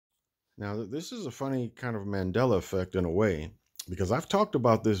Now, this is a funny kind of Mandela effect in a way, because I've talked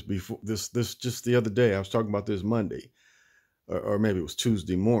about this before. This just the other day. I was talking about this Monday, or maybe it was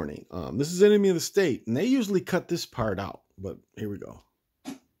Tuesday morning. This is Enemy of the State, and they usually cut this part out. But here we go.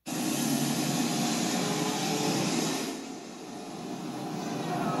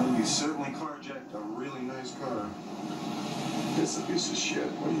 Well, you certainly carjacked a really nice car. It's a piece of shit.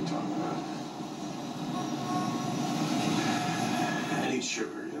 What are you talking about? I need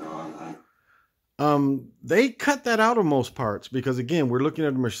sugar, you know. They cut that out of most parts because, again, we're looking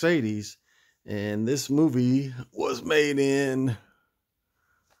at a Mercedes, and this movie was made in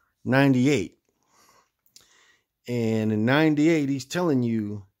 '98. And in '98, he's telling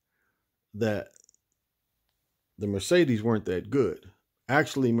you that the Mercedes weren't that good.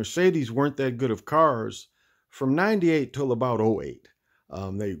 Actually, Mercedes weren't that good of cars from '98 till about '08.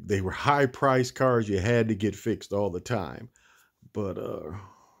 They were high priced cars you had to get fixed all the time. But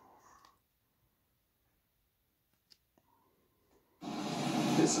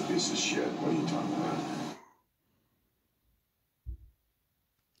It's a piece of shit. What are you talking about?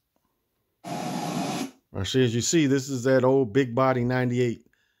 see, as you see, this is that old big body '98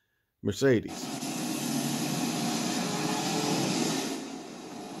 Mercedes.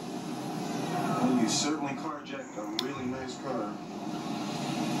 Well, you certainly carjacked a really nice car.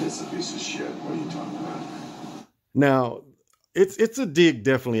 It's a piece of shit. What are you talking about? Now, it's a dig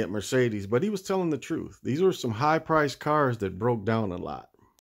definitely at Mercedes, but he was telling the truth. These were some high priced cars that broke down a lot.